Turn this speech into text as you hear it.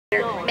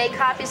make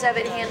copies of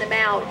it, hand them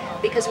out,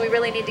 because we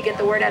really need to get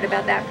the word out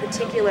about that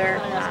particular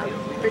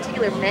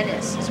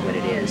menace is what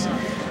it is.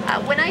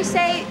 When I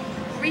say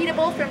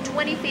readable from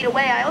 20 feet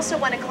away, I also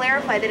want to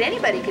clarify that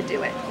anybody could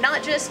do it,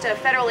 not just a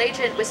federal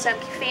agent with some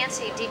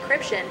fancy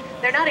decryption.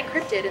 They're not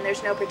encrypted and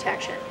there's no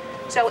protection.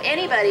 So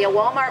anybody, a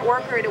Walmart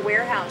worker at a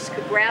warehouse,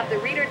 could grab the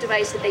reader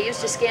device that they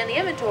use to scan the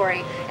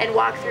inventory and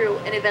walk through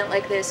an event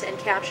like this and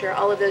capture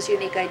all of those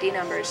unique ID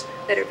numbers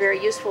that are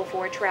very useful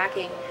for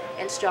tracking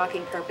and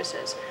stalking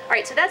purposes. All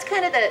right, so that's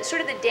kind of the sort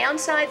of the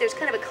downside. There's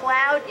kind of a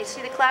cloud. You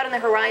see the cloud on the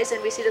horizon.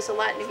 We see this a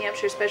lot in New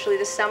Hampshire, especially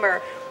this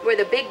summer, where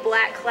the big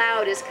black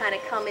cloud is kind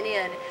of coming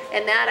in.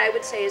 And that, I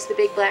would say, is the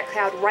big black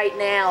cloud right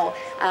now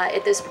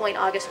at this point,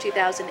 August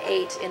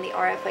 2008, in the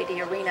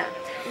RFID arena.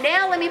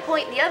 Now let me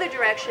point in the other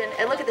direction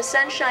and look at the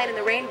sunshine and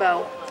the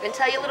rainbow and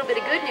tell you a little bit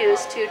of good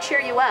news to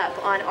cheer you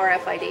up on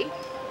RFID.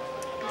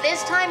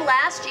 This time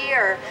last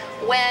year,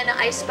 when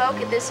I spoke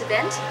at this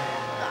event,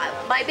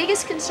 my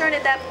biggest concern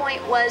at that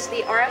point was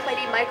the RFID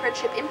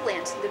microchip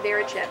implants, the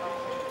VeriChip.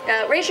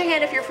 Raise your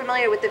hand if you're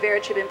familiar with the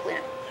VeriChip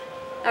implant.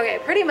 Okay,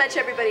 pretty much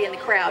everybody in the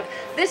crowd.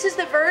 This is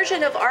the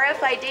version of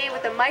RFID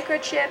with a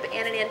microchip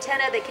and an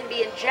antenna that can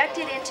be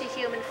injected into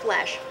human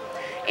flesh.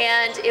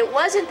 And it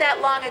wasn't that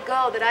long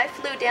ago that I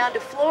flew down to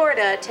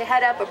Florida to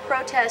head up a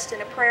protest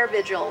and a prayer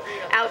vigil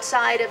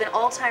outside of an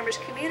Alzheimer's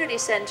community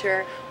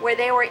center where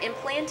they were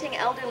implanting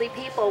elderly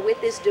people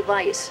with this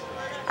device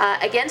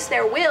against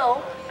their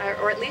will,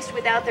 or at least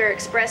without their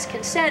express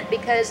consent,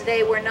 because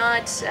they were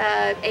not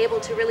able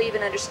to really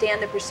even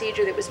understand the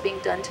procedure that was being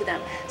done to them.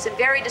 Some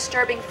very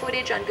disturbing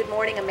footage on Good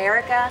Morning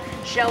America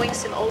showing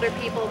some older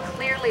people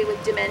clearly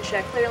with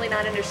dementia, clearly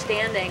not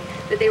understanding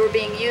that they were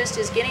being used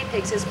as guinea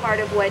pigs as part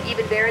of what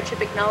even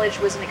VeriChip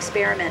acknowledged was an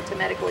experiment, a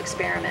medical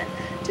experiment,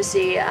 to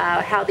see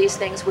how these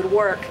things would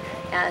work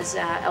as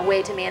a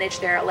way to manage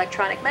their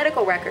electronic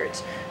medical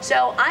records.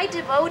 So I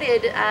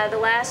devoted the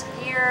last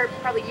year,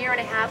 probably year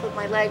and a half of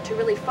my life to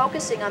really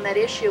focusing on that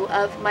issue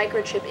of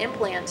microchip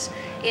implants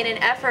in an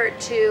effort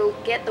to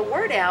get the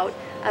word out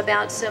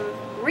about some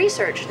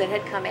research that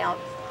had come out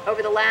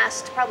over the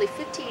last probably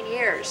 15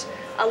 years.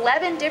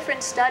 11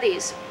 different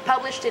studies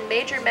published in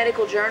major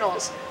medical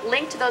journals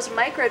linked to those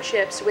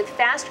microchips with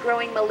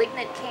fast-growing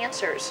malignant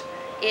cancers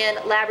in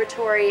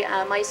laboratory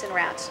mice and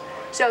rats.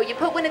 So you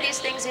put one of these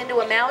things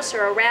into a mouse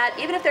or a rat,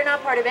 even if they're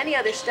not part of any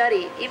other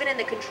study, even in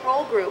the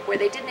control group where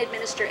they didn't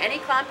administer any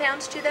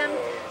compounds to them,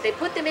 they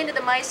put them into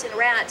the mice and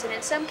rats, and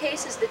in some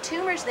cases the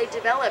tumors they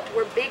developed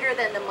were bigger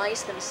than the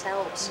mice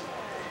themselves.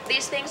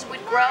 These things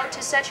would grow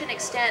to such an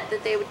extent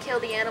that they would kill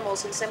the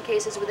animals in some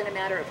cases within a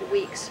matter of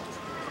weeks.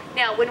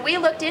 Now, when we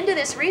looked into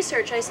this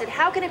research, I said,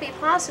 how can it be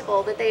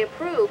possible that they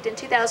approved in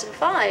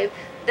 2005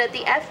 that the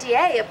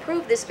FDA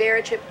approved this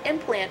VeriChip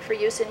implant for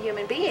use in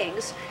human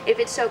beings if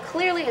it so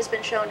clearly has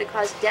been shown to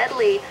cause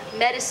deadly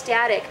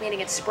metastatic,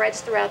 meaning it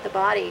spreads throughout the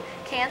body,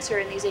 cancer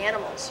in these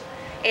animals?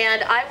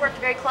 And I worked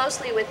very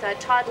closely with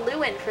Todd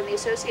Lewin from the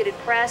Associated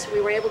Press.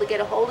 We were able to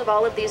get a hold of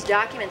all of these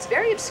documents,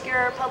 very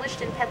obscure,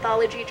 published in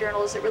pathology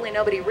journals that really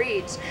nobody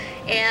reads.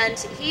 And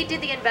he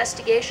did the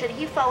investigation.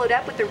 He followed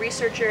up with the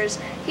researchers.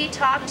 He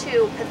talked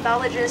to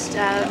pathologists,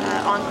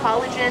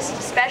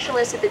 oncologists,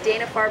 specialists at the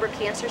Dana-Farber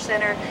Cancer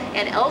Center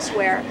and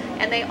elsewhere,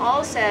 and they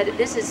all said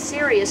this is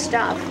serious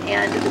stuff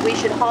and we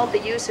should halt the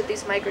use of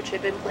these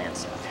microchip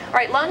implants. All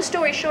right, long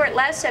story short,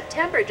 last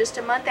September, just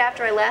a month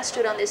after I last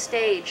stood on this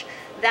stage,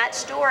 that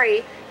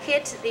story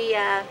hit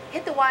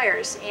the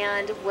wires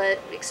and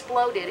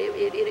exploded.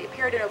 It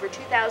appeared in over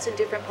 2,000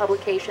 different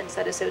publications,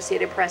 that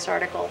Associated Press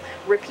article,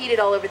 repeated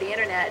all over the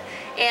internet.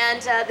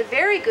 And the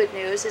very good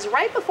news is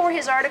right before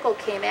his article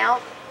came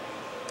out,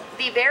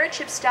 the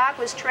VeriChip stock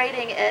was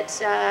trading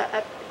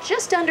at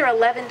just under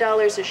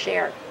 $11 a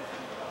share.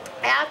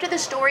 After the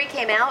story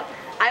came out,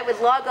 I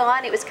would log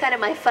on, it was kind of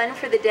my fun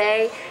for the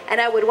day,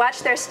 and I would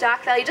watch their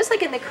stock value, just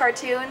like in the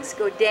cartoons,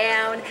 go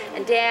down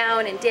and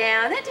down and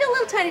down, then do a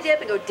little tiny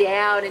dip and go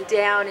down and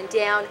down and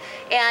down.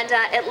 And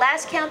at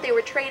last count, they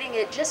were trading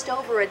at just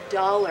over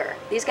 $1.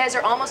 These guys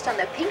are almost on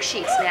the pink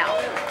sheets now.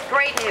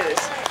 Great news.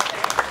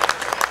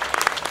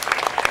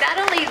 Not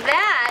only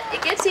that,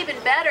 it gets even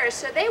better.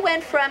 So they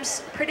went from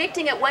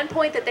predicting at one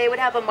point that they would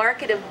have a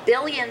market of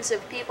billions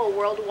of people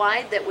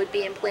worldwide that would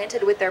be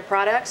implanted with their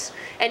products.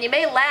 And you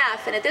may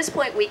laugh, and at this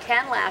point we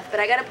can laugh, but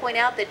I got to point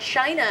out that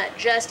China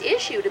just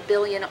issued 1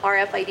 billion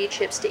RFID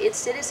chips to its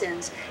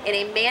citizens in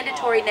a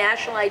mandatory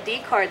national ID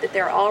card that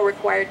they're all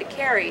required to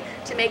carry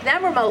to make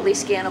them remotely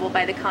scannable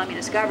by the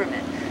communist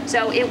government.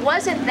 So it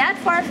wasn't that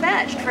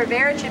far-fetched for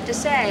VeriChip to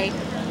say,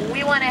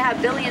 we want to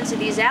have billions of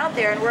these out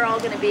there and we're all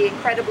going to be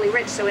incredibly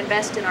rich, so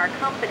invest in our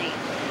company.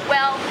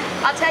 Well,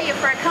 I'll tell you,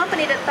 for a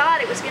company that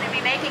thought it was going to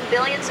be making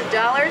billions of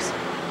dollars,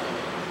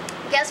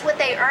 guess what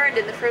they earned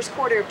in the first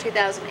quarter of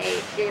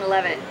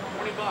 2011?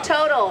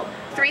 Total,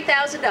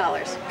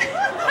 $3,000.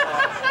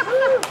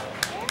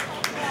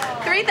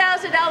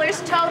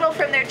 $3,000 total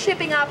from their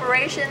chipping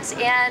operations,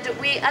 and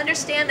we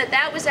understand that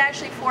that was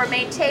actually for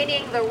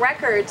maintaining the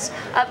records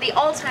of the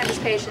Alzheimer's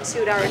patients who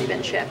had already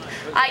been chipped.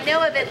 I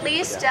know of at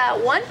least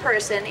one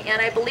person,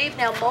 and I believe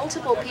now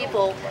multiple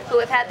people, who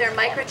have had their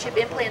microchip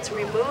implants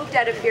removed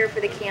out of fear for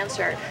the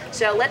cancer.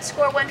 So let's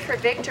score one for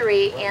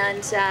victory,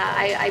 and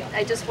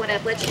I just want to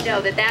let you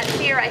know that that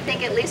fear, I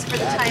think, at least for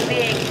the time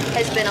being,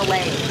 has been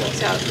allayed.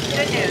 So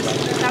good news.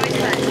 It's always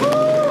fun.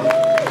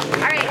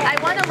 All right,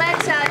 I want to let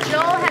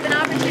Joel have an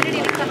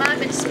opportunity to come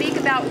up and speak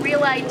about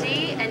Real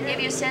ID and give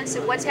you a sense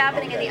of what's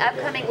happening in the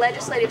upcoming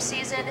legislative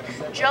season.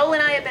 Joel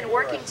and I have been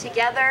working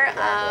together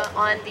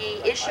on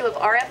the issue of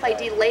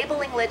RFID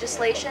labeling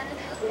legislation.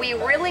 We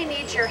really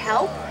need your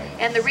help.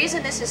 And the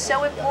reason this is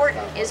so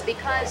important is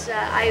because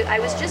I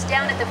was just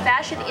down at the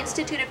Fashion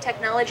Institute of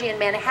Technology in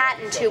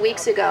Manhattan 2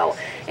 weeks ago.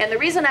 And the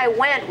reason I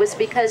went was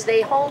because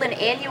they hold an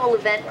annual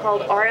event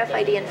called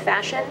RFID in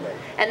Fashion.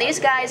 And these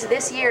guys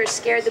this year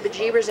scared the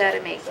bejeebers out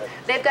of me.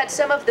 They've got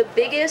some of the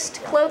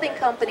biggest clothing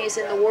companies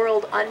in the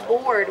world on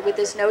board with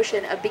this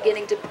notion of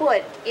beginning to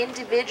put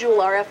individual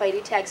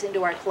RFID tags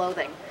into our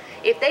clothing.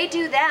 If they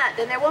do that,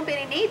 then there won't be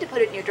any need to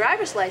put it in your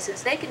driver's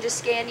license. They can just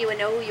scan you and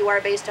know who you are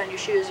based on your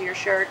shoes or your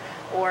shirt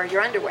or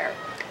your underwear.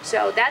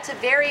 So that's a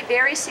very,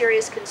 very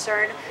serious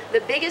concern.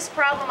 The biggest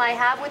problem I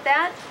have with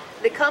that,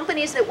 the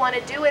companies that want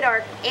to do it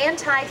are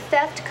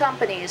anti-theft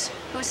companies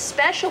who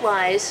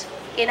specialize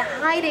in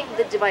hiding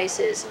the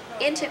devices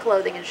into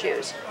clothing and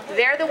shoes.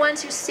 They're the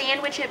ones who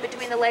sandwich it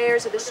between the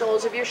layers of the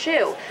soles of your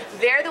shoe.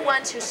 They're the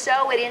ones who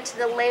sew it into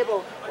the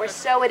label, or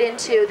sew it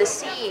into the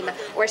seam,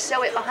 or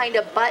sew it behind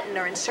a button,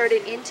 or insert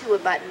it into a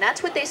button.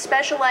 That's what they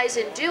specialize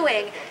in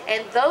doing,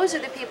 and those are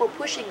the people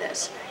pushing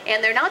this.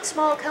 And they're not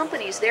small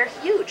companies, they're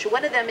huge.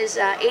 One of them is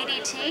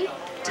ADT,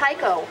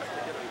 Tyco,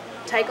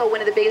 one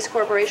of the biggest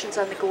corporations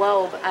on the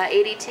globe,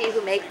 ADT,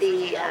 who make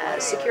the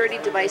security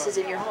devices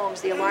in your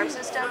homes, the alarm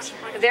systems,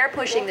 they're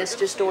pushing this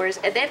to stores,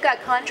 and they've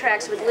got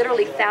contracts with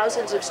literally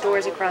thousands of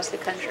stores across the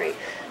country.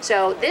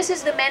 So this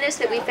is the menace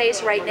that we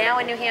face right now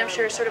in New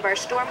Hampshire, sort of our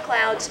storm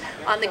clouds.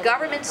 On the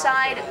government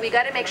side, we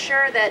got to make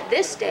sure that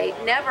this state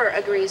never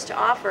agrees to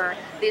offer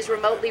these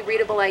remotely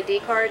readable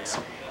ID cards.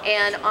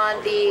 And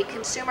on the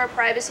consumer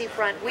privacy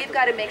front, we've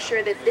got to make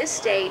sure that this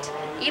state,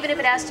 even if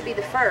it has to be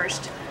the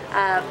first,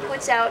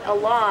 puts out a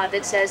law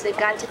that says they've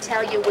got to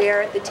tell you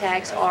where the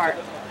tags are.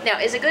 Now,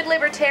 as a good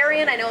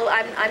libertarian, I know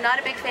I'm not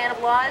a big fan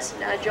of laws.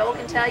 Joel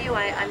can tell you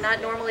I'm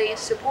not normally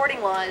supporting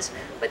laws,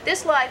 but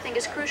this law I think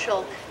is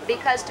crucial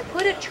because to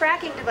put a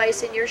tracking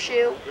device in your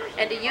shoe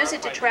and to use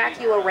it to track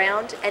you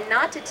around and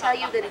not to tell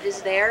you that it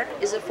is there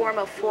is a form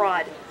of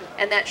fraud,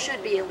 and that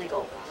should be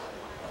illegal.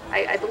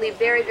 I believe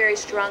very, very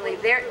strongly.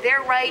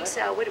 Their right,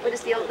 what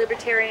is the old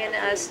libertarian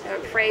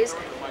phrase?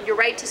 Your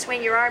right to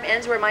swing your arm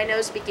ends where my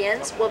nose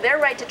begins. Well, their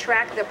right to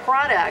track the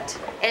product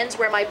ends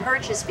where my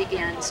purchase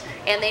begins.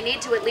 And they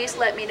need to at least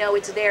let me know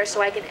it's there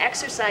so I can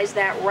exercise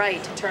that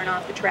right to turn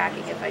off the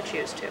tracking if I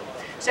choose to.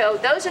 So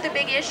those are the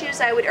big issues.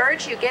 I would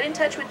urge you, get in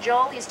touch with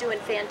Joel. He's doing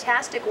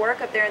fantastic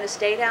work up there in the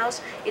State House.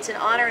 It's an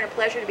honor and a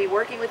pleasure to be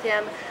working with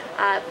him.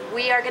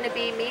 We are going to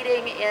be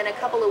meeting in a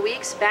couple of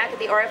weeks back at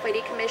the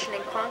RFID Commission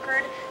in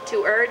Concord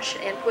to urge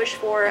and push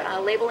for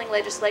labeling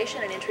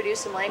legislation and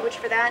introduce some language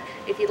for that.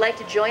 If you'd like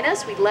to join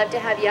us, we'd love to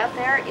have you out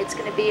there. It's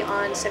going to be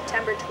on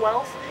September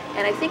 12th,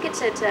 and I think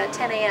it's at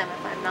 10 a.m.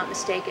 if I'm not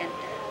mistaken.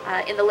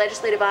 In the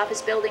Legislative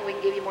Office building. We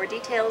can give you more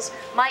details.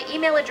 My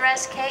email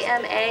address,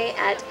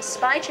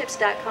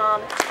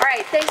 kma@spychips.com. All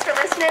right, thanks for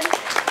listening.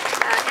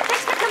 And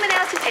thanks for coming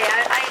out today.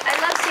 I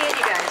love seeing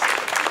you guys.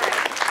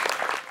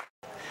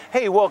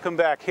 Hey, welcome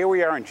back. Here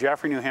we are in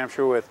Jaffery, New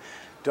Hampshire with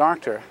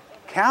Dr.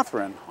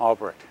 Katherine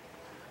Albrecht.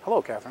 Hello,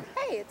 Katherine.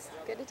 Hey, it's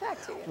good to talk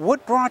to you.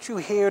 What brought you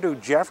here to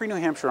Jaffery, New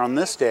Hampshire on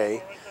this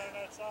day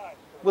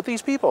with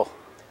these people?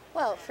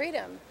 Well,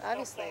 freedom,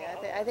 obviously.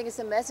 I think it's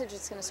a message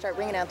that's going to start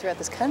ringing out throughout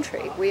this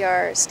country. We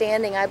are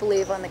standing, I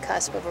believe, on the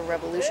cusp of a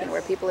revolution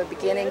where people are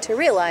beginning to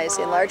realize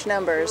in large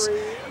numbers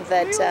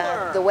that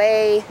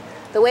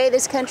the way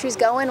this country's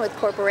going, with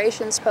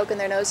corporations poking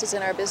their noses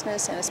in our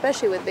business, and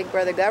especially with Big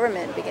Brother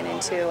government beginning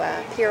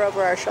to peer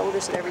over our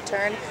shoulders at every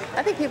turn,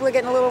 I think people are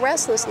getting a little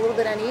restless, a little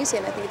bit uneasy,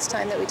 and I think it's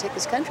time that we take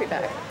this country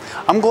back.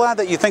 I'm glad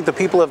that you think the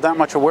people have that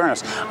much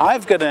awareness.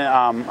 I've got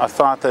a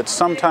thought that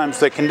sometimes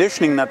the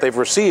conditioning that they've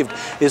received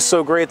is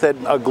so great that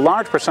a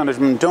large percentage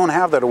of them don't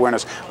have that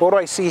awareness. What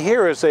I see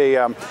here is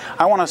I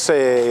want to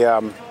say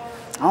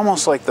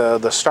almost like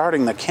the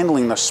starting, the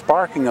kindling, the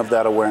sparking of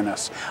that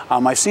awareness.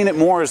 I've seen it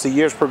more as the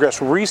years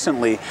progress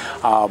recently,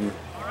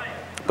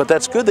 but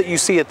that's good that you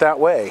see it that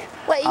way.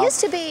 Well, it used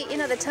to be, you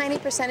know, the tiny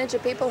percentage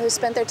of people who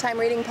spent their time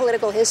reading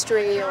political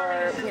history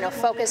or, you know,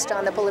 focused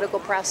on the political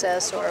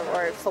process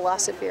or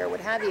philosophy or what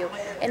have you.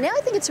 And now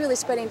I think it's really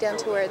spreading down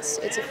to where it's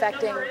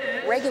affecting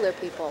regular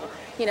people.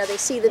 You know, they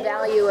see the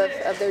value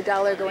of their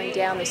dollar going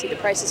down, they see the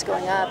prices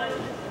going up.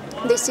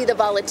 They see the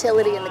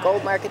volatility in the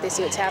gold market. They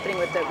see what's happening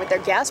with their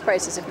gas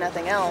prices, if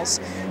nothing else.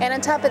 And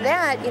on top of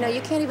that, you know,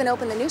 you can't even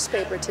open the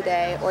newspaper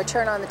today or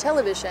turn on the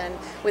television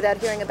without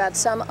hearing about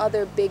some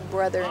other big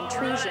brother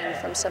intrusion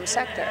from some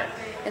sector.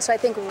 And so I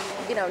think,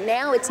 you know,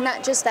 now it's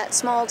not just that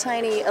small,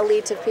 tiny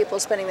elite of people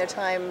spending their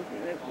time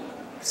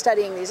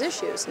studying these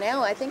issues.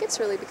 Now I think it's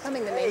really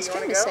becoming the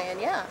mainstream is saying,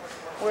 yeah,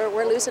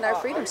 we're losing our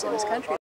freedoms in this country.